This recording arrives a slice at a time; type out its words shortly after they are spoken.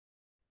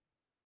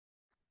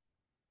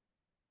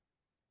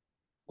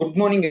Good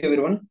morning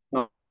everyone.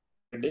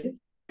 Reddy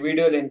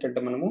వీడియోలో ఏంటంటే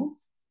మనము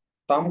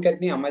టామ్కాట్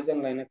ని అమెజాన్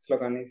లైనక్స్ లో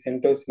కానీ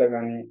సెంటోస్ లో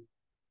కానీ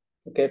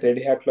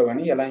రెడీ హ్యాట్ లో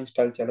కానీ ఎలా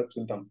ఇన్స్టాల్ చేయాలో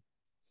చూద్దాం.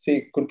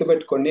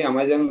 గుర్తుపెట్టుకోండి,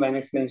 అమెజాన్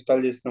లైనక్స్ లో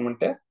ఇన్స్టాల్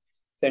చేసినామంటే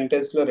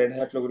సెంటోస్ లో రెడ్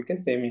హ్యాట్ లో కూడా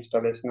సేమ్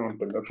ఇన్స్టాలేషన్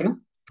ఉంటుంది. ఓకేనా?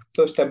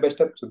 సో స్టెప్ బై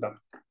స్టెప్ చూద్దాం.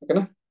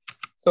 ఓకేనా?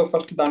 సో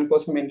ఫస్ట్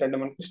దానికోసం ఏంటంటే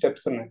మనకు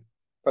స్టెప్స్ ఉన్నాయి.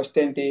 ఫస్ట్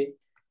ఏంటి,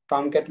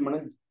 టామ్కాట్ మనం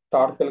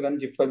తార్ ఫైల్ కానీ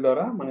జిప్ ఫైల్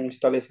ద్వారా మనం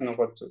ఇన్స్టాలేషన్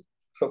అవ్వచ్చు.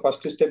 సో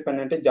ఫస్ట్ స్టెప్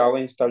ఏంటంటే జావా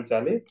ఇన్స్టాల్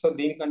చేయాలి. సో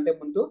దీనికంటే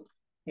ముందు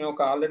నేను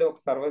ఆల్రెడీ ఒక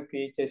సర్వర్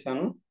క్రియేట్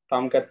చేశాను.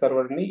 టామ్కాట్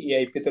సర్వర్ని ఈ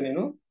ఐపీతో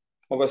నేను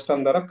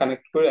మొబైల్ ద్వారా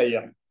కనెక్ట్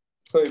అయ్యాను.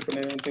 సో ఇప్పుడు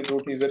నేను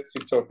రూట్ యూజర్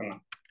స్విచ్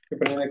అవుతున్నాను.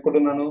 ఇప్పుడు నేను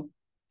ఎక్కడున్నాను,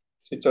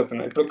 స్విచ్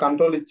అవుతున్నాను. ఇప్పుడు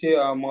కంట్రోల్ ఇచ్చి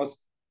ఆ మౌస్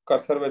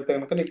కర్సర్ పెడితే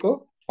కనుక నీకు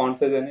ఫాంట్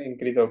సైజ్ అనేది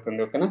ఇంక్రీజ్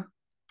అవుతుంది. ఓకేనా?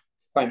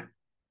 ఫైన్.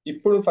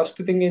 ఇప్పుడు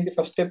ఫస్ట్ థింగ్ ఏంటి,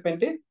 ఫస్ట్ స్టెప్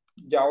ఏంటి,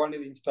 జావా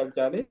అనేది ఇన్స్టాల్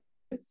చేయాలి.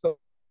 సో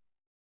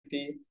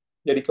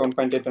జెడికి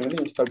 1.8 అనేది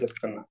ఇన్స్టాల్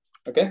చేస్తున్నా.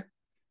 ఓకే,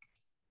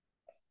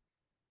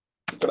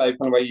 ఇక్కడ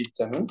 -y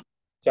ఇచ్చాను,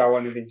 జావా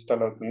అనేది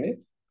ఇన్స్టాల్ అవుతుంది.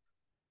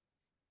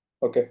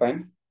 ఓకే ఫైన్,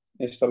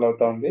 ఇన్స్టాల్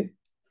అవుతా ఉంది.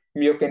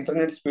 మీ యొక్క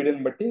ఇంటర్నెట్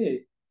స్పీడ్ని బట్టి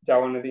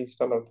జావా అనేది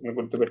ఇన్స్టాల్ అవుతుంది,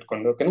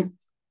 గుర్తుపెట్టుకోండి. ఓకేనా?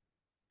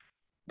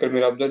 ఇక్కడ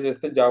మీరు అబ్జర్వ్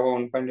చేస్తే జావా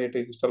 1.8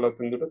 ఇన్స్టాల్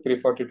అవుతుంది.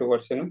 342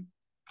 వర్షన్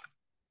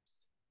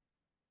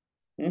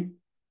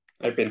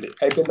అయిపోయింది.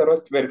 అయిపోయిన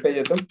తర్వాత వెరిఫై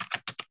చేద్దాం.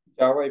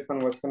 జావా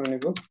ఐఫోన్ వర్షన్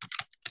అనేది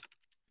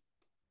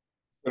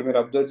ఇక్కడ మీరు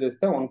అబ్జర్వ్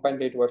చేస్తే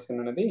 1.8 వర్షన్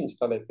అనేది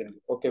ఇన్స్టాల్ అయిపోయింది.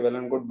 ఓకే, వెల్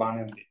అండ్ గుడ్,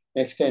 బాగానే ఉంది.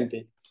 నెక్స్ట్ ఏంటి,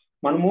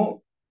 మనము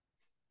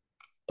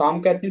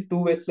టామ్కాట్ ని 2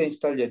 ways లో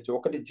ఇన్స్టాల్ చేయొచ్చు.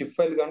 ఒకటి జిప్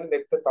ఫైల్ కానీ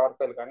లేకపోతే తార్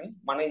ఫైల్ కానీ.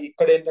 మనం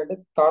ఇక్కడ ఏంటంటే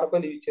తార్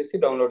ఫైల్ యూజ్ చేసి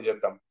డౌన్లోడ్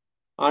చేద్దాం.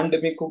 అండ్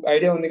మీకు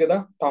ఐడియా ఉంది కదా,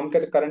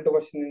 టామ్కాట్ కరెంట్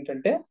వర్షన్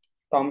ఏంటంటే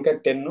టామ్కాట్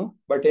 10.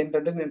 బట్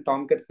ఏంటంటే నేను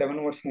టామ్కాట్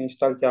 7 వర్షన్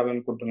ఇన్స్టాల్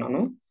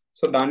చేయాలనుకుంటున్నాను.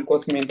 సో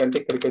దానికోసం ఏంటంటే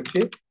ఇక్కడికి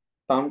వచ్చి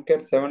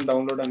టామ్కాట్ 7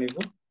 డౌన్లోడ్ అని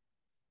ఇవ్వు.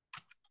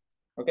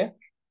 ఓకే,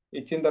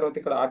 ఇచ్చిన తర్వాత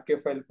ఇక్కడ ఆర్కే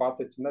ఫైల్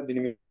పాత్ వచ్చిందా,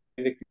 దీని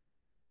మీద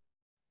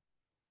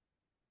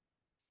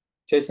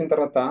చేసిన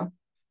తర్వాత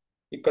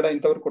ఇక్కడ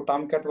ఇంతవరకు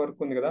టామ్కాట్ వరకు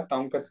ఉంది కదా,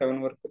 టామ్కాట్ 7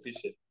 వరకు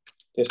తీసే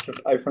జస్ట్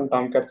ఐఫోన్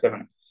టామ్కాట్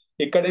 7.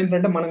 ఇక్కడ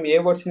ఏంటంటే మనం ఏ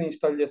వర్షన్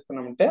ఇన్స్టాల్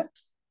చేస్తున్నామంటే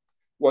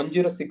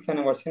 106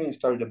 అనే వర్షన్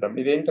ఇన్స్టాల్ చేద్దాం.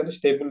 ఇదేంటంటే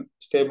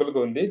స్టేబుల్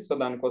గా ఉంది. సో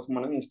దానికోసం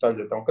మనం ఇన్స్టాల్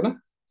చేద్దాం. ఓకేనా?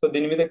 సో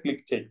దీని మీద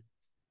క్లిక్ చేయి.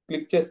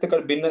 క్లిక్ చేస్తే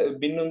ఇక్కడ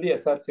బిన్ ఉంది,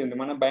 ఎస్ఆర్సి ఉంది.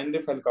 మన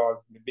బైనరీ ఫైల్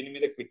కావాల్సింది. బిన్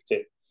మీద క్లిక్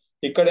చేయి.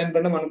 ఇక్కడ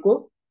ఏంటంటే మనకు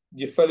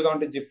జిప్ ఫైల్ గా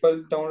ఉంటే జిప్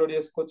ఫైల్ డౌన్లోడ్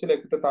చేసుకోవచ్చు,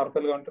 లేకపోతే తార్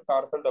ఫైల్ గా ఉంటే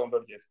తార్ ఫైల్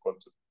డౌన్లోడ్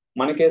చేసుకోవచ్చు.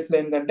 మన కేసులో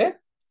ఏంటంటే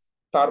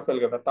తార్ ఫైల్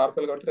కదా, తార్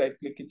ఫైల్ కాబట్టి రైట్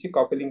క్లిక్ ఇచ్చి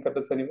కాపీ లింక్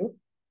అడ్రస్ అని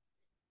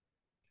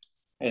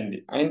అయింది.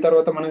 అయిన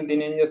తర్వాత మనం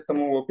దీన్ని ఏం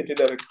చేస్తాము, ఓపీటీ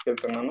డైరెక్ట్కి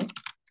వెళ్తున్నాను.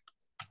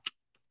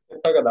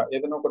 చెప్పా కదా,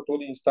 ఏదైనా ఒక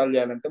టూల్ ఇన్స్టాల్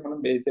చేయాలంటే మనం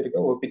బేసిక్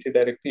గా ఓపీటీ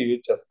డైరెక్ట్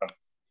యూజ్ చేస్తాం.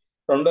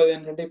 రెండోది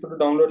ఏంటంటే ఇప్పుడు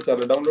డౌన్లోడ్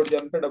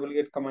చేయాలంటే డబుల్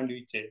గేట్ కమాండ్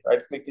యూజ్ చేయి.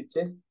 రైట్ క్లిక్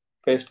ఇచ్చే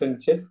పేస్ట్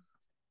ఇచ్చే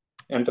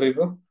ఎంటర్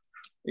ఇవ్వు.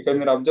 ఇక్కడ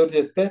మీరు అబ్జర్వ్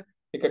చేస్తే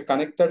ఇక్కడ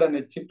కనెక్టెడ్ అని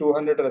ఇచ్చి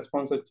 200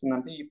 రెస్పాన్స్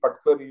వచ్చిందంటే ఈ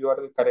పర్టికులర్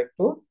యూఆర్ఎల్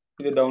కరెక్ట్,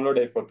 ఇది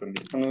డౌన్లోడ్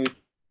అయిపోతుంది. మనం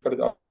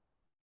ఇక్కడ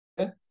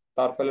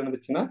తార్ ఫైల్ అనేది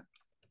వచ్చిన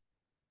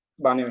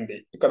బాగానే ఉంది.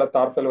 ఇక్కడ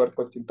తార్ ఫైల్ వరకు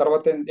వచ్చింది.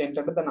 తర్వాత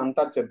ఏంటంటే దాన్ని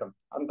అంతార్ చేద్దాం.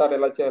 అంతార్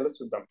ఎలా చేయాలో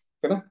చూద్దాం.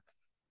 ఓకేనా?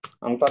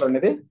 అంతార్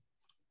అనేది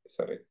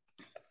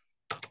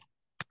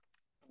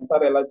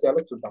అంతార్ ఎలా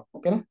చేయాలో చూద్దాం.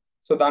 ఓకేనా?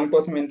 సో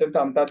దానికోసం ఏంటంటే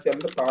అంతార్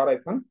చేయాలంటే తార్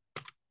ఐఫోన్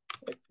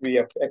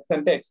XVF. ఎక్స్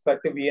అంటే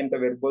ఎక్స్ట్రాక్ట్, వి అంటే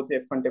వెర్బోజ్,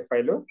 ఎఫ్ అంటే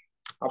ఫైల్.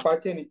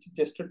 అపాచీ అని ఇచ్చి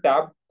జస్ట్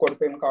ట్యాబ్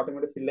కొడితే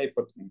ఆటోమేటిక్ ఫిల్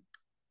అయిపోతుంది.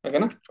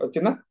 ఓకేనా?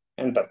 వచ్చిందా?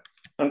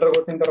 ఎంటర్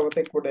కొట్టిన తర్వాత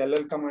ఇప్పుడు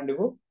ఎల్ఎల్ కమాండ్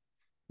ఇవ్వు.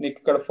 నీకు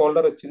ఇక్కడ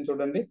ఫోల్డర్ వచ్చింది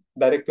చూడండి,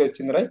 డైరెక్ట్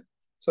వచ్చింది రైట్.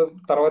 సో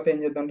తర్వాత ఏం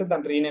చేద్దాం అంటే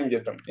దాన్ని రీనేమ్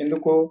చేద్దాం.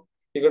 ఎందుకు,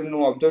 ఇక్కడ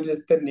నువ్వు అబ్జర్వ్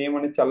చేస్తే నేమ్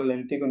అనేది చాలా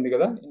లెంతీగా ఉంది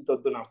కదా, ఇంత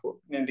వద్దు నాకు,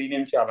 నేను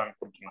రీనేమ్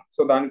చేయాలనుకుంటున్నా.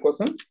 సో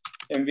దానికోసం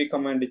ఎంవి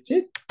కమాండ్ ఇచ్చి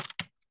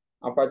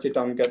అపాచీ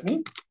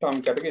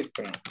టామ్కాట్గా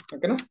ఇస్తున్నాను.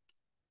 ఓకేనా?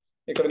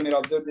 ఇక్కడ మీరు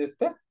అబ్జర్వ్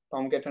చేస్తే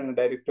టామ్కాట్ అని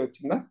డైరెక్ట్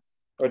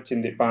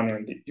వచ్చింది, బాగానే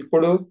ఉంది.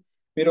 ఇప్పుడు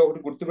మీరు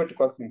ఒకటి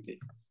గుర్తుపెట్టుకోవాల్సింది,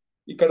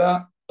 ఇక్కడ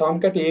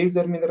టామ్కాట్ ఏ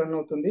యూజర్ మీద రన్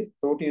అవుతుంది,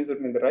 రూట్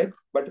యూజర్ మీద రైట్.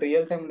 బట్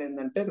రియల్ టైంలో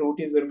ఏంటంటే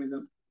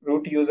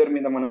రూట్ యూజర్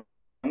మీద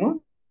మనము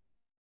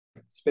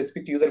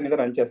స్పెసిఫిక్ యూజర్ మీద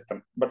రన్ చేస్తాం.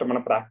 బట్ మన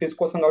ప్రాక్టీస్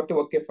కోసం కాబట్టి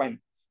ఓకే ఫైన్.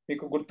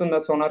 మీకు గుర్తుందా,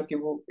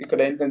 సోనార్క్యూబ్ ఇక్కడ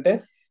ఏంటంటే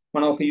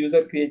మనం ఒక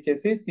యూజర్ క్రియేట్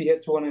చేసి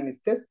CH1 అని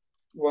ఇస్తే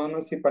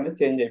ఓనర్షిప్ అనేది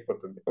చేంజ్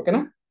అయిపోతుంది.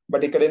 ఓకేనా?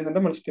 బట్ ఇక్కడ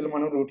ఏంటంటే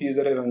మనం రూట్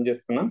యూజర్ రన్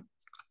చేస్తున్నాం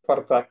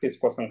ఫర్ ప్రాక్టీస్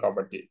కోసం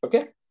కాబట్టి.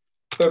 ఓకే,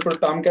 సో ఇప్పుడు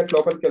టామ్కాట్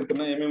లోపలికి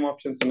వెళ్తున్నా, ఏమేమి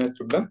ఆప్షన్స్ ఉన్నాయో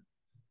చూద్దాం.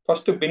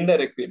 ఫస్ట్ బిన్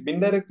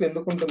డైరెక్టరీ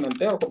ఎందుకు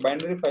ఉంటుందంటే ఒక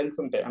బైనరీ ఫైల్స్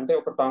ఉంటాయి. అంటే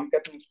ఒక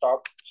టామ్కాట్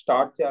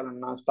స్టార్ట్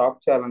చేయాలన్నా స్టాప్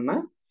చేయాలన్నా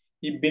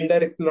ఈ బిన్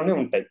డైరెక్టరీలోనే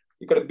ఉంటాయి.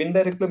 ఇక్కడ బిన్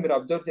డైరెక్టరీలో మీరు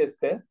అబ్జర్వ్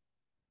చేస్తే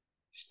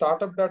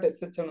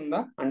startup.sh అని ఉందా,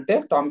 అంటే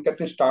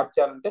టామ్కాట్ ని స్టార్ట్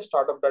చేయాలంటే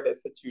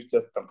startup.sh యూజ్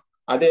చేస్తాం.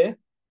 అదే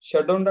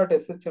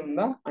shutdown.sh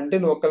ఉందా, అంటే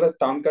నువ్వు ఒకవేళ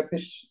టామ్కాట్ ని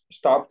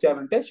స్టాప్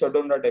చేయాలంటే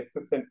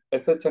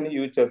shutdown.sh అని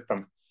యూజ్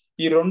చేస్తాం.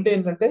 ఈ రెండు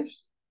ఏంటంటే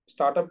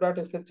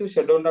startup.sh,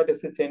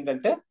 shutdown.sh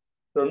ఏంటంటే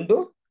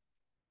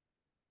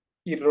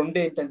ఈ రెండు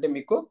ఏంటంటే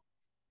మీకు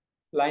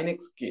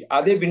లైనక్స్ కి.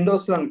 అదే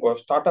విండోస్ లో అనుకో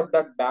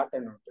startup.bat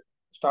అని ఉంటుంది.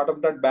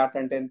 startup.bat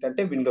అంటే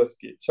ఏంటంటే విండోస్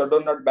కి,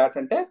 shutdown.bat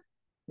అంటే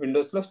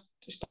విండోస్ లో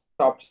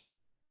స్టాప్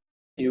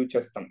యూజ్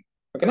చేస్తాం.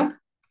 ఓకేనా?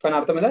 పైన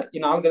అర్థమైందా? ఈ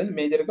 4 అనేది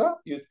మేజర్ గా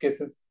యూజ్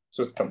కేసెస్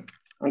చూస్తాం.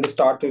 అంటే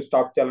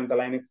స్టాప్ చేయాలంటే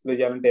లైనక్స్ లో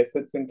చేయాలంటే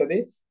ఎస్ఎస్ ఉంటుంది,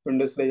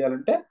 విండోస్ లో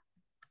చేయాలంటే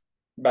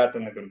బ్యాట్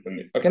అనేది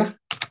ఉంటుంది. ఓకేనా?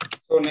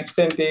 సో నెక్స్ట్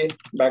ఏంటి,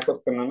 బ్యాక్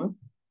వస్తున్నాను.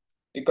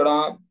 ఇక్కడ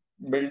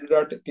బిల్డ్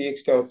డాట్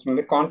టీఎక్స్టీ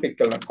వస్తుంది. కాన్ఫిగ్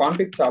వెళ్దాం.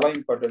 కాన్ఫిగ్ చాలా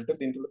ఇంపార్టెంట్,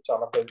 దీంట్లో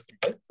చాలా ఫైల్స్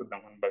ఉంటాయి, చూద్దాం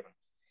one by one.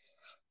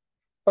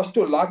 First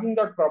login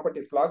dot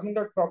properties. Login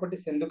dot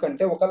properties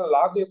ఎందుకంటే ఒకవేళ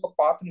లాగ్ యొక్క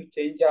పాత్ నువ్వు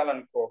చేంజ్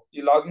చేయాలనుకో,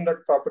 ఈ లాగిన్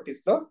డాట్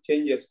ప్రాపర్టీస్ లో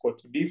చేంజ్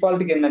చేసుకోవచ్చు.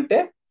 డిఫాల్ట్ గా ఏంటంటే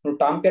నువ్వు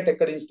టామ్కాట్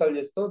ఎక్కడ ఇన్స్టాల్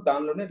చేస్తావు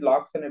దానిలోనే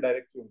లాగ్స్ అనే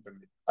డైరెక్టరీ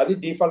ఉంటుంది, అది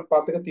డిఫాల్ట్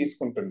పాత్ గా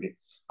తీసుకుంటుంది.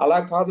 అలా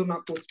కాదు,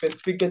 నాకు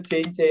స్పెసిఫిక్ గా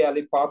చేంజ్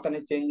చేయాలి, పాత్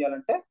అనేది చేంజ్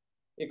చేయాలంటే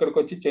ఇక్కడికి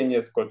వచ్చి చేంజ్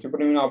చేసుకోవచ్చు.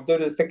 ఇప్పుడు నేను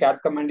అబ్జర్వ్ చేస్తే క్యాట్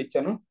కమాండ్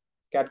ఇచ్చాను.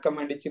 క్యాట్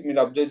కమాండ్ ఇచ్చి మీరు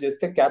అబ్జర్వ్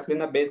చేస్తే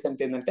క్యాట్లినా బేస్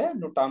అంటే ఏంటంటే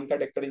నువ్వు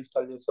టామ్కాట్ ఎక్కడ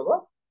ఇన్స్టాల్ చేసావో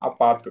ఆ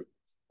పాత్,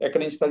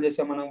 ఎక్కడ ఇన్స్టాల్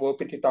చేసావు మనం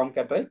ఓపీటీ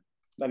టామ్కాట్ రైట్,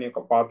 దాని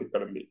యొక్క పాత్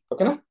ఇక్కడ ఉంది.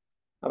 ఓకేనా?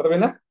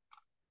 అర్థమైందా?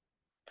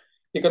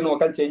 ఇక్కడ నువ్వు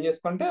ఒకవేళ చేంజ్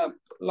చేసుకుంటే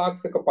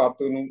లాక్స్ యొక్క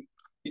పాత్, నువ్వు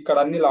ఇక్కడ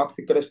అన్ని లాక్స్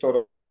ఇక్కడే స్టోర్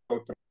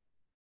అవుతుంది,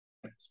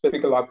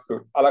 స్పెసిఫిక్ లాక్స్.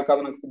 అలా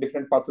కాదు నాకు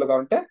డిఫరెంట్ పాత్ లో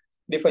కావాలంటే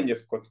డిఫైన్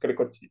చేసుకోవచ్చు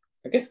ఇక్కడికి వచ్చి.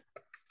 ఓకే,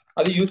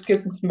 అది యూస్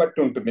కేసెస్ బట్టి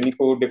ఉంటుంది,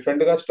 నీకు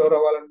డిఫరెంట్ గా స్టోర్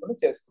అవ్వాలనుకుంటే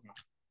చేసుకున్నాం.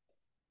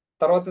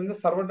 తర్వాత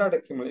సర్వర్ డాట్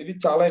ఎక్స్ఎంఎల్, ఇది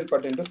చాలా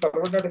ఇంపార్టెంట్.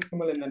 సర్వర్ డాట్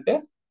ఎక్స్ఎంఎల్ ఏంటంటే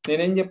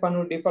నేనేం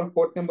చెప్పాను, డిఫాల్ట్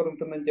పోర్ట్ నెంబర్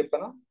ఉంటుందని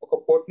చెప్పాను. ఒక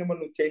పోర్ట్ నెంబర్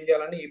నువ్వు చేంజ్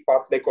చేయాలని ఈ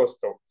పాత్ లెక్క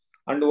వస్తావు.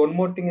 అండ్ వన్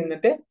మోర్ థింగ్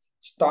ఏంటంటే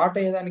స్టార్ట్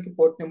అయ్యేదానికి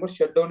పోర్ట్ నెంబర్,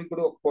 షట్ డౌన్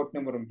కూడా ఒక పోర్ట్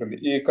నెంబర్ ఉంటుంది.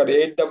 ఇక్కడ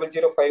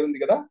 8005 ఉంది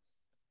కదా,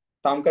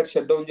 టామ్కాట్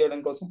షట్ డౌన్ చేయడం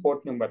కోసం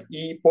పోర్ట్ నెంబర్.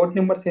 ఈ పోర్ట్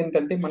నెంబర్స్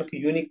ఏంటంటే మనకి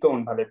యూనిక్ గా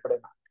ఉండాలి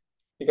ఎప్పుడైనా.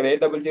 ఇక్కడ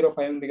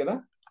 8005 ఉంది కదా,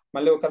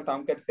 మళ్ళీ ఒక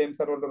టామ్కాట్ సేమ్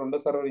సర్వర్ రెండో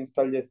సర్వర్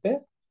ఇన్స్టాల్ చేస్తే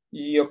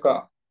ఈ యొక్క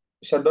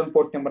షట్ డౌన్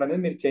పోర్ట్ నెంబర్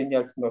అనేది మీరు చేంజ్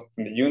చేయాల్సింది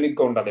వస్తుంది, యూనిక్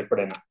గా ఉండాలి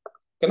ఎప్పుడైనా.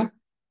 ఓకేనా?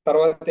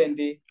 తర్వాత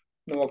ఏంటి,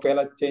 నువ్వు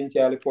ఒకవేళ చేంజ్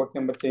చేయాలి, పోర్ట్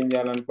నెంబర్ చేంజ్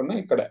చేయాలనుకున్నా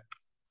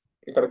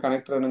ఇక్కడ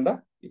కనెక్టర్ అని ఉందా,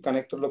 ఈ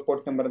కనెక్టర్ లో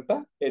పోర్ట్ నెంబర్ అంతా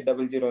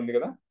 800 ఉంది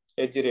కదా,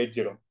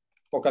 8080.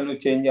 ఒకవేళ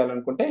నువ్వు చేంజ్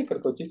చేయాలనుకుంటే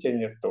ఇక్కడికి వచ్చి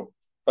చేంజ్ చేస్తావు.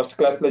 ఫస్ట్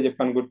క్లాస్ లో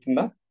చెప్పాను,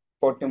 గుర్తుందా?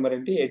 పోర్ట్ నెంబర్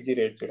ఏంటి,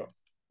 8080.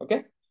 Okay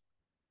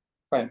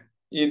fine.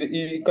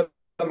 ఇది ఇక్కడ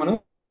మనం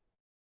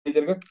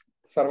మేజర్ గా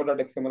సర్వర్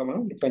డాట్ ఎక్స్ఎంఎల్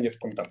మనం డిఫైన్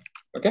చేసుకుంటాం.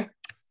 ఓకే,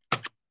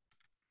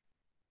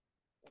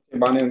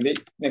 బాగానే ఉంది.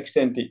 నెక్స్ట్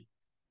ఏంటి,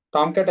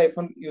 టామ్కాట్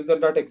ఐఫోన్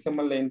యూజర్ డాట్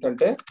ఎక్స్ఎంఎల్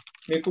ఏంటంటే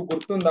మీకు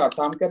గుర్తుందా,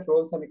 టామ్కాట్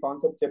రోల్స్ అనే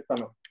కాన్సెప్ట్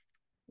చెప్తాను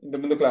ఇంత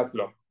ముందు క్లాస్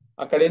లో.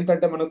 అక్కడ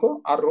ఏంటంటే మనకు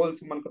ఆ రోల్స్,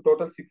 మనకు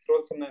టోటల్ 6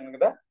 రోల్స్ ఉన్నాయి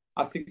కదా,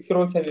 ఆ 6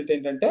 రోల్స్ అనేది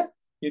ఏంటంటే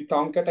ఈ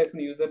టామ్కాట్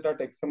ఐఫోన్ యూజర్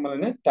డాట్ ఎక్స్ఎంఎల్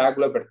అనే ట్యాగ్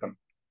లో పెడతాం.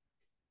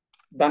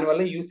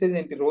 దానివల్ల యూసేజ్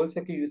ఏంటి, రోల్స్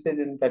యొక్క యూసేజ్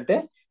ఏంటంటే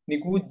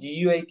నీకు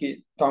జియూఐకి,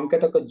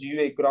 టామ్కాట్ యొక్క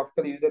జియూఐ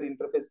గ్రాఫికల్ యూజర్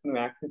ఇంటర్ఫేస్ నువ్వు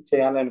యాక్సెస్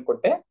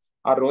చేయాలనుకుంటే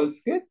ఆ రోల్స్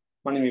కి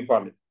మనం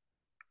ఇవ్వాలి.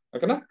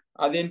 ఓకేనా?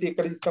 అదేంటి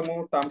ఇక్కడ ఇస్తాము,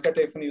 టామ్కాట్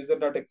ఐఫోన్ యూజర్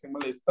డాట్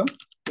ఎక్స్ఎంఎల్ ఇస్తాం.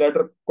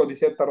 లేటర్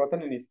కొద్దిసేపు తర్వాత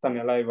నేను ఇస్తాను,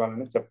 ఎలా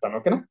ఇవ్వాలని చెప్తాను.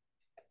 ఓకేనా?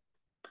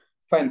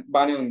 ఫైన్,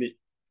 బాగానే ఉంది.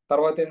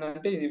 తర్వాత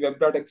ఏంటంటే ఇది వెబ్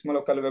డాట్ ఎక్స్ఎంఎల్,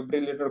 ఒకవేళ వెబ్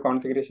రిలేటెడ్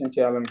కాన్ఫిగరేషన్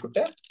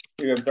చేయాలనుకుంటే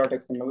ఈ వెబ్ డాట్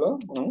ఎక్స్ఎంఎల్ లో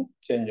మనం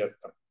చేంజ్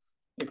చేస్తాం.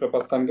 ఇక్కడ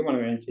ప్రస్తుతానికి మనం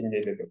ఏం చేంజ్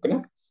చేయలేదు. ఓకేనా?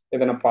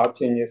 ఏదైనా పాత్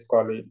చేంజ్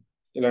చేసుకోవాలి,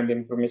 ఇలాంటి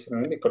ఇన్ఫర్మేషన్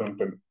అనేది ఇక్కడ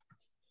ఉంటుంది.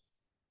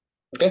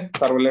 ఓకే,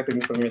 సర్వర్లెట్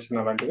ఇన్ఫర్మేషన్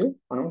అలాంటివి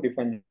మనం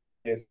డిఫైన్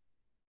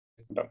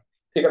చేసుకుంటాం.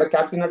 ఇక్కడ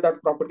క్యాప్లినర్ డాట్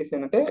ప్రాపర్టీస్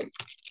ఏంటంటే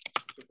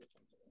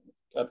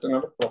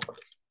క్యాప్లినర్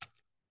ప్రాపర్టీస్,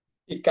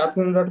 ఈ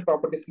క్యాప్లినర్ డాట్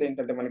ప్రాపర్టీస్ లో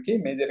ఏంటంటే మనకి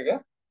మేజర్ గా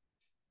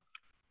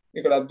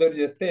ఇక్కడ అబ్జర్వ్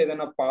చేస్తే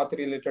ఏదైనా పాత్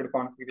రిలేటెడ్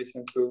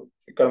కాన్ఫిగరేషన్స్,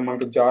 ఇక్కడ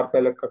మనకు జార్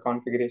ఫైల్ యొక్క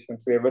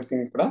కాన్ఫిగరేషన్స్,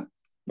 ఎవ్రీథింగ్ ఇక్కడ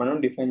మనం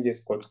డిఫైన్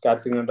చేసుకోవచ్చు.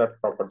 క్యాప్లినర్ డాట్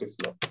ప్రాపర్టీస్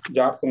లో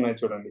జార్స్ ఉన్నాయి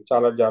చూడండి,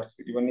 చాలా జార్స్,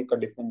 ఇవన్నీ ఇక్కడ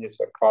డిఫైన్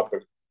చేశారు పాత్.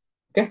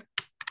 ఓకే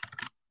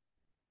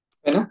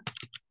ఓకేనా?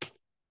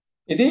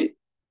 ఇది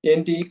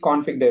ఏంటి,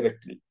 కాన్ఫిగ్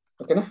డైరెక్టరీ.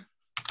 ఓకేనా?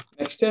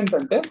 నెక్స్ట్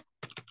ఏంటంటే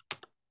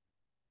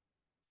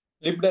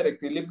లిబ్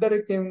డైరెక్టరీ. లిబ్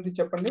డైరెక్టరీ ఏముంది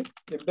చెప్పండి.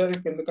 లిబ్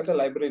డైరెక్టరీ ఎందుకంటే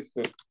లైబ్రరీస్,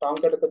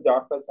 టామ్కాట్ యొక్క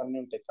జార్ ఫైల్స్ అన్ని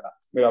ఉంటాయి ఇక్కడ.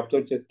 మీరు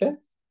అబ్జర్వ్ చేస్తే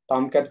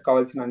టామ్కాట్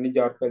కావాల్సిన అన్ని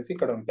జార్ ఫైల్స్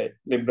ఇక్కడ ఉంటాయి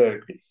లిబ్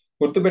డైరెక్టరీ.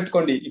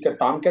 గుర్తుపెట్టుకోండి, ఇక్కడ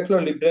టామ్కాట్ లో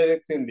లిబ్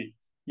డైరెక్టరీ ఉంది,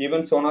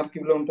 ఈవెన్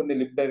సోనార్క్యూబ్ లో ఉంటుంది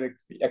లిబ్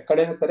డైరెక్టరీ.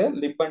 ఎక్కడైనా సరే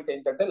లిబ్ అంటే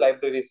ఏంటంటే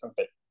లైబ్రరీస్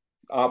ఉంటాయి,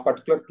 ఆ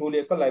పర్టికులర్ టూల్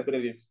యొక్క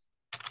లైబ్రరీస్.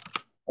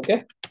 ఓకే,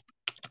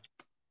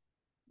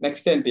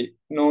 నెక్స్ట్ ఏంటి,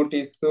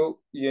 నోటీస్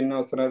ఇవన్నీ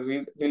అవసరం.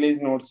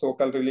 రిలీజ్ నోట్స్,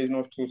 ఒకవేళ రిలీజ్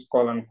నోట్స్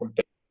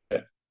చూసుకోవాలనుకుంటే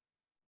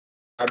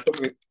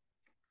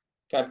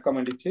క్యాట్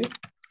కమాండ్ ఇచ్చి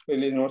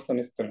రిలీజ్ నోట్స్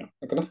అని ఇస్తున్నాం.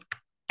 ఓకేనా?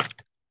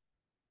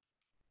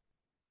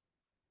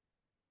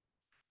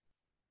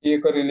 ఈ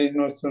యొక్క రిలీజ్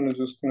నోట్స్ లో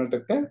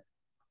చూసుకున్నట్టయితే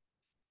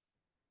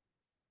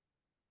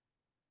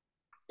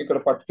ఇక్కడ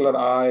పర్టికులర్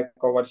ఆ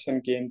యొక్క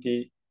వర్షన్ కి ఏంటి,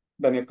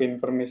 దాని యొక్క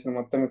ఇన్ఫర్మేషన్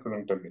మొత్తం ఇక్కడ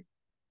ఉంటుంది.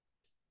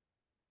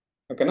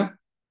 ఓకేనా?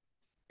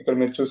 ఇక్కడ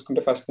మీరు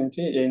చూసుకుంటే ఫస్ట్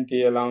నుంచి ఏంటి,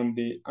 ఎలా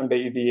ఉంది అంటే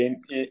ఇది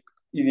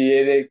ఇది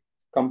ఏదే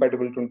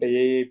కంపాటబిలిటీ ఉంటాయి,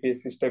 ఏ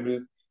ఏపీఎస్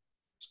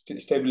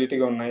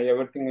స్టెబిలిటీగా ఉన్నాయి,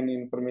 ఎవ్రీథింగ్ అనే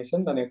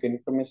ఇన్ఫర్మేషన్, దాని యొక్క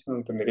ఇన్ఫర్మేషన్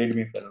ఉంటుంది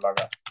రీడ్మీ ఫైల్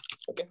లాగా.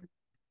 ఓకే,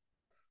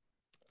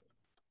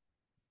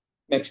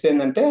 నెక్స్ట్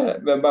ఏంటంటే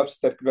web apps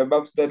direct. Web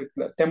apps direct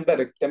temp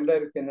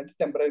direct ఏంటంటే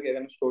టెంపరీ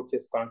ఏదైనా స్టోర్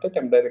చేసుకోవాలంటే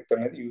టెంప్ డైరెక్ట్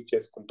అనేది యూజ్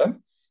చేసుకుంటాం.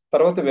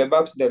 తర్వాత వెబ్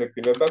ఆప్స్ డైరెక్ట్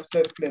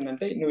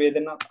ఏంటంటే నువ్వు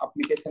ఏదైనా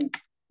అప్లికేషన్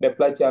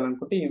డిప్లాయ్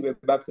చేయాలనుకుంటే ఈ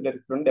వెబ్ ఆప్స్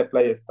డైరెక్ట్ నుండి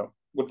డిప్లాయ్ చేస్తాం.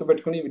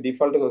 గుర్తుపెట్టుకుని ఇవి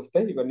డిఫాల్ట్ గా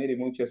వస్తాయి, ఇవన్నీ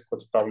రిమూవ్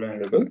చేసుకోవచ్చు, ప్రాబ్లం ఏం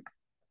లేదు.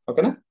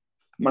 ఓకేనా?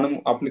 మనం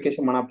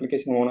మన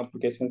అప్లికేషన్ ఓన్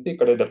అప్లికేషన్స్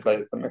ఇక్కడే డిప్లాయ్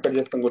చేస్తాం. ఎక్కడ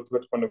చేస్తాం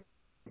గుర్తుపెట్టుకోండి,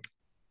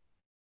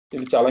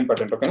 ఇది చాలా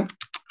ఇంపార్టెంట్. ఓకేనా,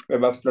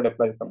 వెబ్ యాప్స్ లో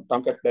డిప్లాయ్ చేస్తాం.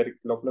 టామ్కాట్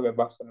డైరెక్ట్ లోపల వెబ్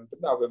యాప్స్ అని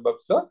ఉంటుంది, ఆ వెబ్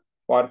యాప్స్ లో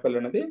వార్ఫెల్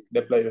అనేది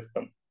డిప్లాయ్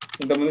చేస్తాం.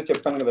 ఇంతకుముందు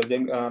చెప్పాను కదా,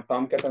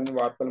 టామ్కాట్ అనేది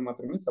వార్ఫెల్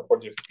మాత్రమే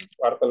సపోర్ట్ చేస్తుంది,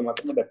 వార్ఫెల్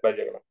మాత్రమే డిప్లాయ్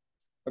చేయగలం.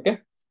 ఓకే,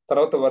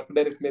 తర్వాత వర్క్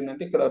డైరెక్ట్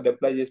ఏంటంటే ఇక్కడ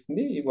డిప్లాయ్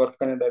చేసింది ఈ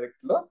వర్క్ అనే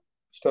డైరెక్ట్ లో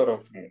స్టోర్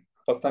అవుతుంది.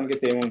 ప్రస్తుతానికి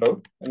అయితే ఏముండవు,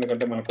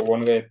 ఎందుకంటే మనకు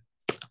ఓన్ గా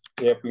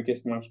ఏ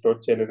అప్లికేషన్ మనం స్టోర్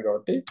చేయలేదు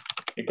కాబట్టి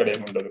ఇక్కడ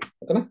ఏముండదు.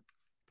 ఓకేనా,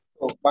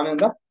 బాగానే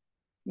ఉందా.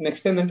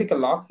 నెక్స్ట్ ఏంటంటే ఇక్కడ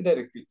లాక్స్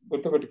డైరెక్ట్లీ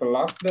గుర్తుపెట్టుకో.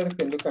 లాక్స్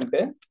డైరెక్ట్ ఎందుకంటే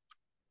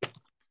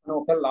మనం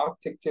ఒక లాక్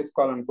చెక్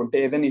చేసుకోవాలనుకుంటే,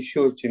 ఏదైనా ఇష్యూ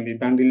వచ్చింది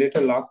దాని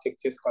రిలేటెడ్ లాక్ చెక్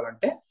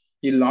చేసుకోవాలంటే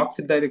ఈ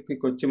లాక్స్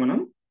డైరెక్టరీకి వచ్చి మనం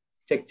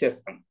చెక్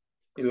చేస్తాం.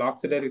 ఈ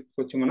లాక్స్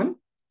డైరెక్టరీకి వచ్చి మనం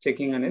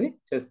చెకింగ్ అనేది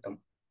చేస్తాం.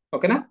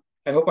 ఓకేనా,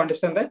 I hope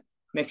understand right.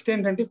 Next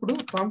ఏంటంటే ఇప్పుడు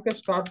టామ్కాట్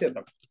స్టార్ట్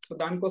చేద్దాం. సో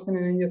దానికోసం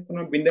నేను ఏం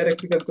చేస్తున్నాను, బిన్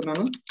డైరెక్టరీకి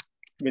వెళ్తున్నాను,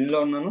 బిన్ లో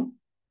ఉన్నాను.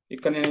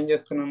 ఇక్కడ నేను ఏం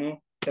చేస్తున్నాను,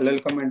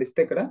 ఎల్ఎల్ కమాండ్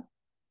ఇస్తే ఇక్కడ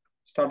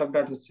స్టార్ట్అప్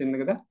డాట్ వచ్చింది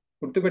కదా.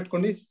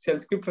 గుర్తుపెట్టుకోండి,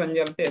 షెల్ స్క్రిప్ట్ రన్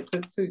చేయాలంటే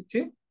ఎస్హెచ్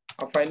ఇచ్చి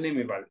ఆ ఫైల్ నేమ్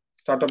ఇవ్వాలి.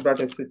 స్టార్ట్అప్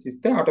డాట్ ఎస్హెచ్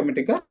ఇస్తే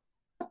ఆటోమేటిక్ గా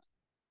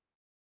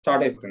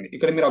స్టార్ట్ అయిపోతుంది.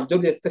 ఇక్కడ మీరు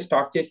అబ్జర్వ్ చేస్తే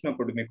స్టార్ట్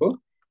చేసినప్పుడు మీకు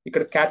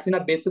ఇక్కడ క్యాట్లినా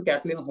బేస్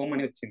క్యాట్లినా హోమ్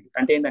అని వచ్చింది.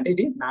 అంటే ఏంటంటే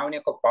ఇది నావెన్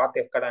యొక్క పాత్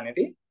ఎక్కడ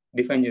అనేది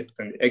డిఫైన్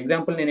చేస్తుంది.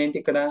 ఎగ్జాంపుల్ నేనేంటి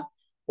ఇక్కడ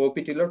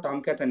ఓపీటీలో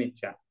టామ్కాట్ అని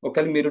ఇచ్చా.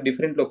 ఒకవేళ మీరు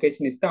డిఫరెంట్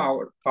లొకేషన్ ఇస్తే ఆ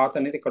పాత్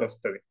అనేది ఇక్కడ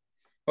వస్తుంది.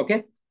 ఓకే,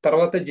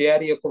 తర్వాత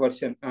జేఆర్ యొక్క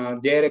వర్షన్,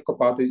 జేఆర్ యొక్క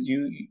పాత్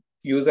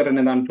యూజర్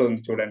అనే దాంట్లో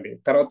ఉంది చూడండి.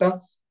 తర్వాత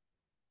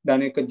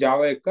దాని యొక్క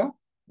జావా యొక్క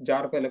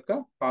జార్ ఫైల్ యొక్క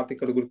పాత్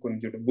ఇక్కడ గుర్తుంది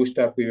చూడు, బూస్ట్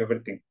యాప్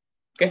ఎవ్రీథింగ్.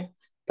 ఓకే,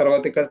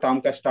 తర్వాత ఇక్కడ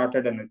టామ్కాట్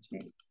స్టార్టెడ్ అని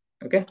వచ్చింది.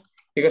 ఓకే,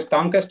 ఇక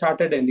టామ్కాట్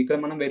స్టార్టెడ్ అయింది. ఇక్కడ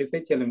మనం వెరిఫై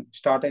చేయలేము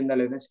స్టార్ట్ అయిందా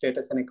లేదా,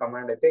 స్టేటస్ అనే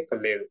కమాండ్ అయితే ఇక్కడ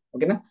లేదు.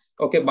 ఓకేనా,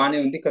 ఓకే బాగానే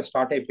ఉంది, ఇక్కడ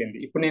స్టార్ట్ అయిపోయింది.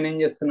 ఇప్పుడు నేనేం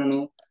చేస్తున్నాను,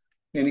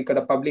 నేను ఇక్కడ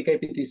పబ్లిక్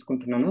ఐపీ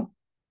తీసుకుంటున్నాను.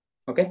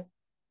 ఓకే,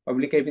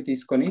 పబ్లిక్ ఐపీ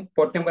తీసుకొని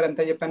పోర్ట్ నెంబర్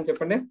ఎంత చెప్పాను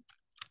చెప్పండి,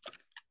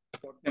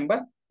 పోర్ట్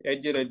నెంబర్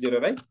 8080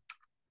 రైట్,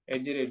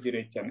 8080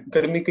 ఇచ్చాను.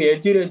 ఇక్కడ మీకు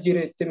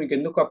 8080 ఇస్తే మీకు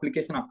ఎందుకు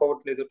అప్లికేషన్ అప్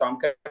అవ్వట్లేదు,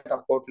 టామ్కాట్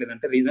అప్ అవ్వట్లేదు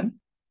అంటే రీజన్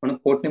మనం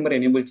పోర్ట్ నెంబర్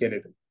ఎనేబుల్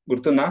చేయలేదు.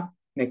 గుర్తుందా,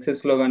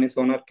 నెక్సస్ లో కానీ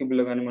సోనార్క్యూబ్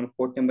లో కానీ మనం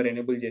పోర్ట్ నెంబర్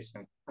ఎనేబుల్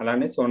చేసాం,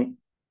 అలానే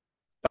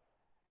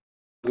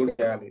కూడా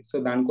చేయాలి. సో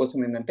దానికోసం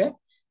ఏంటంటే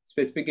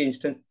స్పెసిఫిక్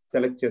ఇన్స్టెన్స్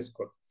సెలెక్ట్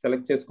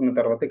చేసుకున్న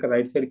తర్వాత ఇక్కడ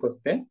రైట్ సైడ్కి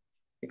వస్తే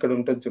ఇక్కడ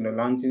ఉంటుంది చూడండి,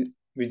 లాంచ్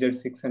విజెట్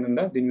 6 అని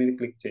ఉందా, దీని మీద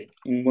క్లిక్ చేయి.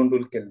 ఇన్బౌండ్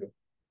రూల్కి వెళ్ళు,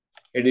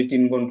 ఎడిట్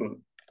ఇన్బౌండ్ రూల్.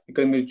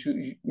 ఇక్కడ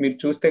మీరు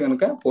చూస్తే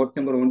కనుక పోర్ట్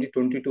నెంబర్ ఓన్లీ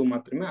 22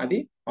 మాత్రమే, అది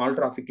ఆల్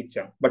ట్రాఫిక్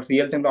ఇచ్చాం. బట్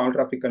రియల్ టైంలో ఆల్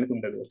ట్రాఫిక్ అనేది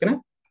ఉండదు. ఓకేనా,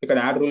 ఇక్కడ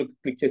యాడ్ రూల్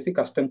క్లిక్ చేసి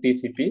కస్టమ్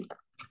టీసీపీ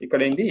ఇక్కడ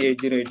ఏంది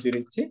 8080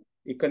 ఇచ్చి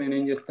ఇక్కడ నేను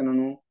ఏం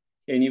చేస్తున్నాను,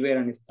 ఎనీవేర్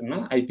అని ఇస్తున్నా,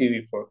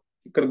 IPv4.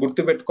 ఇక్కడ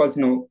గుర్తు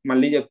పెట్టుకోవాల్సిన,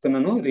 మళ్ళీ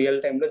చెప్తున్నాను, రియల్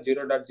టైంలో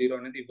 0.0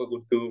 అనేది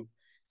ఇవ్వకూడదు,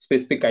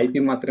 స్పెసిఫిక్ ఐపీ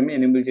మాత్రమే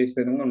ఎనేబుల్ చేసే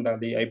విధంగా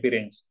ఉండాలి, IP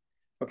range.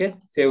 Okay,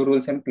 save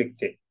rules అని క్లిక్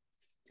చేయి.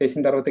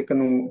 చేసిన తర్వాత ఇక్కడ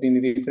నువ్వు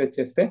దీన్ని రీఫ్రెష్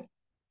చేస్తే,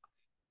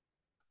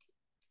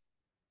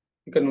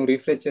 ఇక్కడ నువ్వు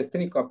రీఫ్రెష్ చేస్తే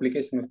నీకు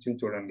అప్లికేషన్ వచ్చింది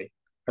చూడండి,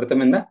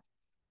 అర్థమైందా.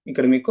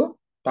 ఇక్కడ మీకు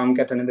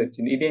టామ్కాట్ అనేది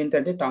వచ్చింది. ఇది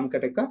ఏంటంటే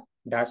టామ్కాట్ యొక్క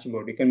డాష్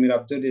బోర్డ్. ఇక్కడ మీరు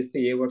అబ్జర్వ్ చేస్తే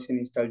ఏ వర్షన్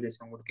ఇన్స్టాల్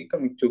చేసాం కూడా ఇక్కడ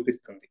మీకు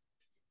చూపిస్తుంది.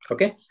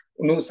 ఓకే,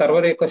 నువ్వు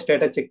సర్వర్ యొక్క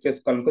స్టేటస్ చెక్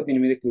చేసుకోవాలనుకో దీని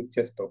మీద క్లిక్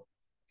చేస్తావు.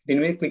 దీని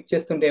మీద క్లిక్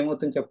చేస్తుంటే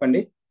ఏమవుతుంది చెప్పండి,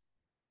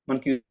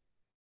 మనకి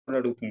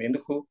అడుగుతుంది.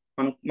 ఎందుకు,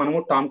 మనము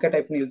టామ్కాట్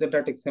టైప్ యూజర్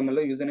డాట్ ఎక్స్ఎంఎల్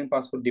లో యూజర్ నేమ్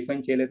పాస్వర్డ్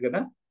డిఫైన్ చేయలేదు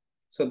కదా.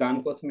 సో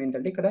దానికోసం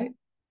ఏంటంటే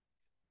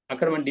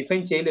అక్కడ మనం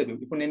డిఫైన్ చేయలేదు.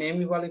 ఇప్పుడు నేను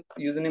ఏమి ఇవ్వాలి,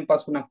 యూజర్ నేమ్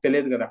పాస్వర్డ్ నాకు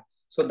తెలియదు కదా.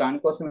 సో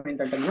దానికోసం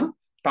ఏంటంటే మనం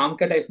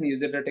టామ్కాట్ టైప్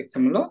యూజర్ డాట్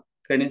ఎక్స్ఎంఎల్ లో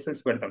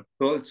క్రెడెన్షియల్స్ పెడతాం,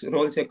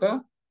 రోల్స్ యొక్క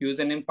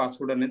యూజర్ నేమ్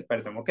పాస్వర్డ్ అనేది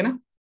పెడతాం. ఓకేనా,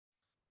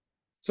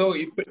 సో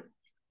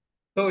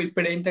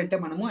ఇప్పుడు ఏంటంటే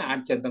మనము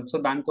యాడ్ చేద్దాం. సో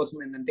దానికోసం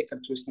ఏంటంటే ఇక్కడ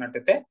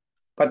చూసినట్టయితే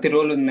ప్రతి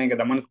రోల్ ఉన్నాయి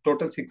కదా, మనకు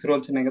టోటల్ 6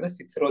 రోల్స్ ఉన్నాయి కదా.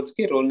 6 రోల్స్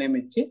కి రోల్ నేమ్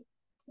ఇచ్చి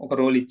ఒక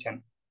రోల్ ఇచ్చాను,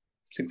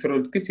 6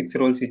 రోల్స్ కి 6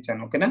 రోల్స్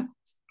ఇచ్చాను. ఓకేనా,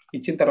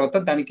 ఇచ్చిన తర్వాత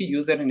దానికి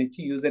యూజర్ అని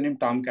ఇచ్చి యూజర్ నేమ్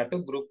టామ్కాట్,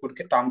 గ్రూప్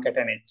కి టామ్కాట్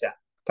అని ఇచ్చా.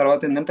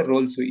 తర్వాత ఏంటంటే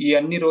రోల్స్, ఈ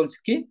అన్ని రోల్స్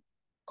కి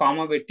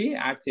కామా పెట్టి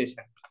యాడ్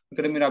చేశాను.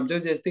 ఇక్కడ మీరు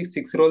అబ్జర్వ్ చేస్తే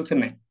 6 రోల్స్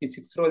ఉన్నాయి. ఈ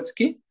 6 రోల్స్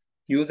కి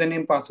యూజర్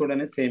నేమ్ పాస్వర్డ్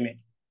అనేది సేమే.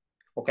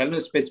 ఒకవేళ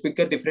నువ్వు స్పెసిఫిక్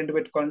గా డిఫరెంట్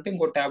పెట్టుకోవాలంటే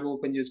ఇంకో ట్యాబ్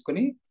ఓపెన్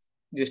చేసుకుని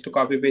జస్ట్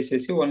కాపీ పేస్ట్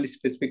చేసి ఓన్లీ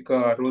స్పెసిఫిక్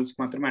రోల్స్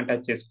మాత్రమే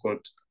అటాచ్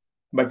చేసుకోవచ్చు.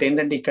 బట్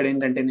ఏంటంటే ఇక్కడ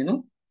ఏంటంటే నేను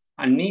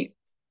అన్ని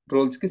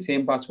రోల్స్ కి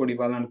సేమ్ పాస్వర్డ్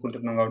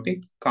ఇవ్వాలనుకుంటున్నాను కాబట్టి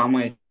కామా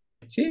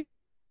ఇచ్చి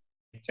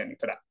ఇచ్చాను.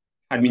 ఇక్కడ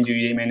అడ్మిన్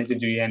జూఏ, మేనేజర్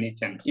జూఏ అని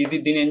ఇచ్చాను.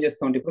 దీన్ని ఏం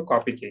చేస్తామంటే ఇప్పుడు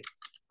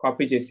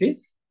కాపీ చేసి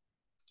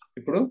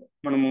ఇప్పుడు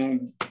మనము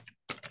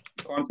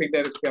కాన్ఫిగ్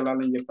డైరెక్టరీకి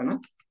వెళ్ళాలని చెప్పాను,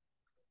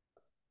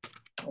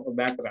 ఒక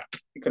బ్యాక్ రా.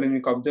 ఇక్కడ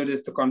మీకు అబ్జర్వ్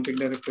చేస్తే కాన్ఫిగ్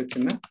డైరెక్టరీ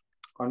వచ్చిందా,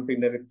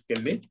 కాన్ఫిగ్ డైరెక్టరీకి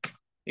వెళ్ళి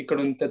ఇక్కడ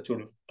ఉంటే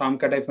చూడు,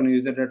 టామ్కాట్ టైప్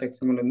యూజర్ డాట్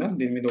ఎక్స్ఎంఎల్ ఉందా,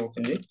 దీని మీద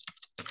ఓపెన్ చేయి.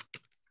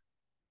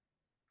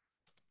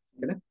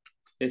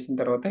 చేసిన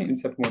తర్వాత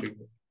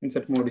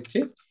ఇన్సర్ట్ మోడ్ ఇచ్చి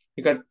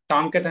ఇక్కడ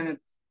టామ్కాట్ అనే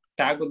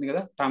ట్యాగ్ ఉంది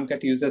కదా,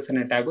 టామ్కాట్ యూజర్స్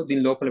అనే ట్యాగ్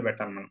దీని లోపల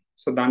పెట్టాలి మనం.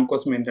 సో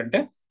దానికోసం ఏంటంటే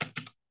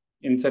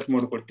ఇన్సర్ట్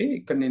మోడ్ కొట్టి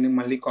ఇక్కడ నేను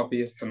మళ్ళీ కాపీ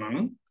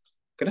చేస్తున్నాను.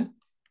 ఇక్కడ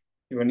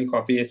ఇవన్నీ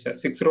కాపీ చేసా,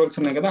 6 రోల్స్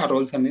ఉన్నాయి కదా, ఆ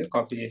రోల్స్ అనేది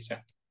కాపీ చేసా.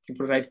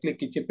 ఇప్పుడు రైట్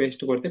క్లిక్ ఇచ్చి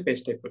పేస్ట్ కొడితే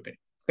పేస్ట్ అయిపోతాయి.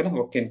 ఓకేనా,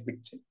 ఓకే అని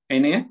క్లిక్ చేయి.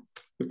 అయినాయా,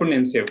 ఇప్పుడు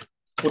నేను సేవ్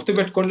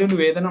గుర్తుపెట్టుకోండి,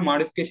 నువ్వు ఏదైనా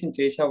మాడిఫికేషన్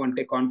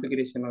చేసావంటే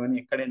కాన్ఫిగరేషన్ కానీ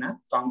ఎక్కడైనా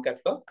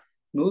టామ్కాట్ లో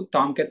నువ్వు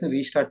టామ్కాట్ ని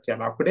రీస్టార్ట్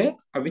చేయాలి, అప్పుడే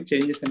అవి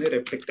చేంజెస్ అనేవి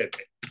రిఫ్లెక్ట్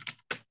అవుతాయి.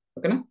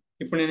 ఓకేనా?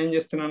 ఇప్పుడు నేనేం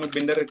చేస్తున్నాను,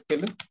 బిల్డర్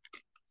వెళ్ళి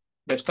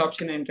బెస్ట్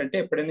ఆప్షన్ ఏంటంటే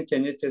ఎప్పుడైనా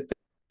చేంజెస్ చేస్తే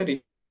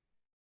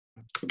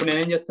ఇప్పుడు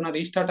నేనేం చేస్తున్నా,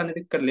 రీస్టార్ట్ అనేది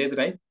ఇక్కడ లేదు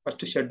రైట్,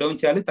 ఫస్ట్ షట్ డౌన్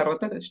చేయాలి,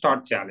 తర్వాత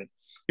స్టార్ట్ చేయాలి.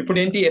 ఇప్పుడు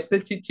ఏంటి,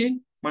 ఎస్హెచ్ ఇచ్చి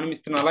మనం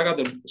ఇస్తున్నాం, అలా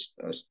కాదు,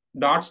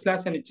 డాట్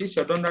స్లాష్ అని ఇచ్చి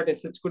షట్ డౌన్ డాట్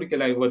ఎస్హెచ్ కూడా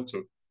ఇలా ఇవ్వచ్చు.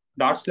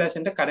 డాట్ స్లాష్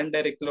అంటే కరెంట్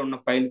డైరెక్ట్ లో ఉన్న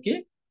ఫైల్ కి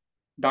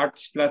డాట్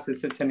స్లాష్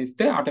ఎస్హెచ్ అని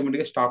ఇస్తే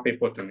ఆటోమేటిక్ గా స్టాప్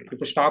అయిపోతుంది.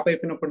 ఇప్పుడు స్టాప్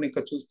అయిపోయినప్పుడు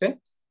నీకు చూస్తే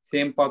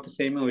సేమ్ పాత్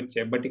సేమే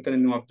వచ్చాయి, బట్ ఇక్కడ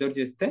నువ్వు అబ్జర్వ్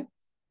చేస్తే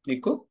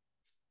నీకు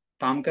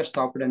టామ్కా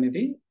స్టాప్డ్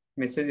అనేది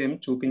మెసేజ్ ఏమి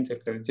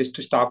చూపించట్లేదు, జస్ట్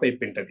స్టాప్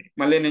అయిపోయింటది.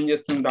 మళ్ళీ నేను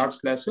చేస్తున్నాను డాట్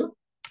స్లాష్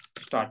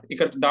స్టార్ట్.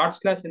 ఇక్కడ డాట్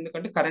స్లాష్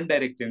ఎందుకంటే కరెంట్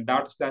డైరెక్ట్,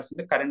 డాట్ స్లాష్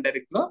అంటే కరెంట్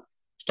డైరెక్ట్ లో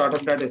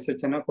స్టార్ట్అప్ డాట్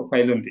ఎస్హెచ్ అనే ఒక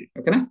ఫైల్ ఉంది.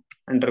 ఓకేనా?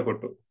 ఎంటర్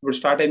కొట్టు. ఇప్పుడు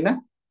స్టార్ట్ అయిందా?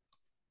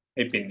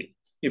 అయిపోయింది.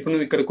 ఇప్పుడు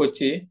నువ్వు ఇక్కడికి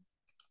వచ్చి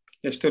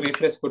జస్ట్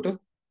రీఫ్రెష్ కొట్టు,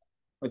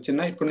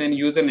 వచ్చిందా? ఇప్పుడు నేను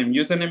యూజర్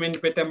నేమ్ ఏంటి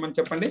పెట్టామని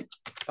చెప్పండి,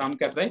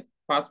 టామ్కాట్ రైట్.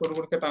 పాస్వర్డ్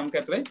కూడా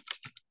టామ్కాట్ రైట్,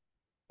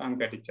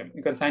 టామ్కాట్ ఇచ్చాము.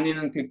 ఇక్కడ సైన్ ఇన్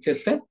అని క్లిక్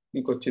చేస్తే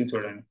మీకు వచ్చింది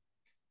చూడండి.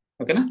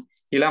 ఓకేనా?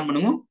 ఇలా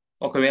మనము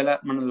ఒకవేళ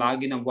మనం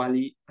లాగిన్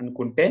అవ్వాలి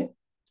అనుకుంటే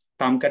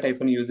టామ్కాట్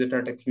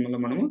 -user.xml లో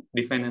మనము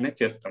డిఫైన్ అనేది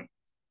చేస్తాం.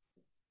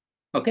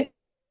 ఓకే,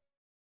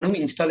 మనం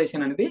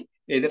ఇన్స్టాలేషన్ అనేది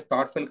ఏదర్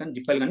థాట్ ఫైల్ కానీ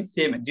జిప్ ఫైల్ కానీ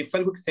సేమ్, జిప్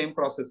ఫైల్ కూడా same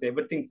process,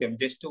 everything same.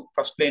 Just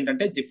first లో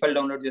ఏంటంటే జిప్ ఫైల్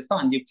డౌన్లోడ్ చేస్తావు,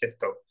 అన్జిప్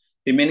చేస్తావు,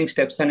 రిమైనింగ్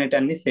స్టెప్స్ అనేవి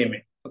అన్ని సేమే.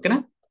 ఓకేనా?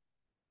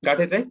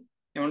 Got it right?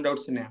 ఏమైనా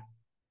డౌట్స్ ఉన్నాయా?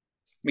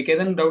 మీకు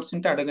ఏదైనా డౌట్స్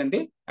ఉంటే అడగండి,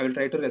 I will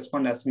try to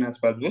respond as soon as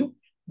possible.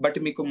 But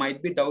మీకు మైట్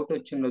బి డౌట్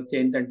వచ్చి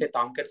ఏంటంటే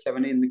టామ్కాట్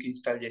 7 ఎందుకు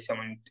ఇన్స్టాల్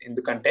చేసామని.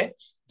 ఎందుకంటే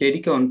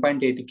JDK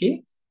 1.8కి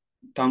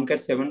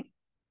టామ్కాట్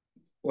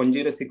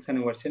 7.106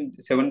 అనే వర్షన్,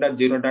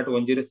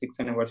 7.0.106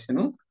 అనే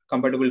వర్షన్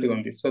కంపాటబిలిటీ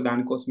ఉంది. సో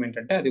దానికోసం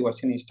ఏంటంటే అది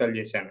వర్షన్ ఇన్స్టాల్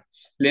చేశాను.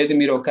 లేదు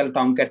మీరు ఒకవేళ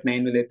టామ్కాట్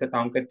 9 లేదా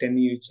టామ్కాట్ 10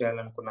 యూజ్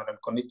చేయాలనుకున్నారు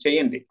అనుకోండి,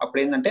 చేయండి.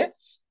 అప్పుడు ఏంటంటే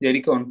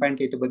JDK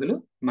 1.8 బదులు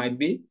మైట్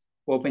బి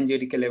ఓపెన్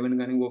JDK 11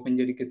 కానీ ఓపెన్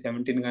JDK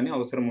 17 కానీ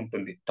అవసరం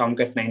ఉంటుంది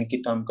టామ్కాట్ 9కి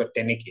టామ్కాట్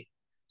 10కి.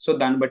 సో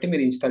దాన్ని బట్టి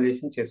మీరు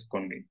ఇన్స్టాలేషన్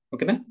చేసుకోండి.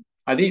 ఓకేనా?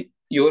 అది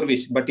your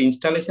wish, but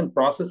installation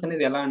process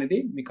అనేది ఎలా అనేది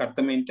మీకు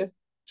అర్థమైంటే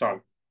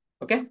చాలు.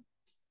 Okay,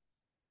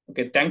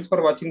 thanks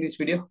for watching this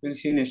video. Will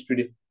see you next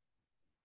video.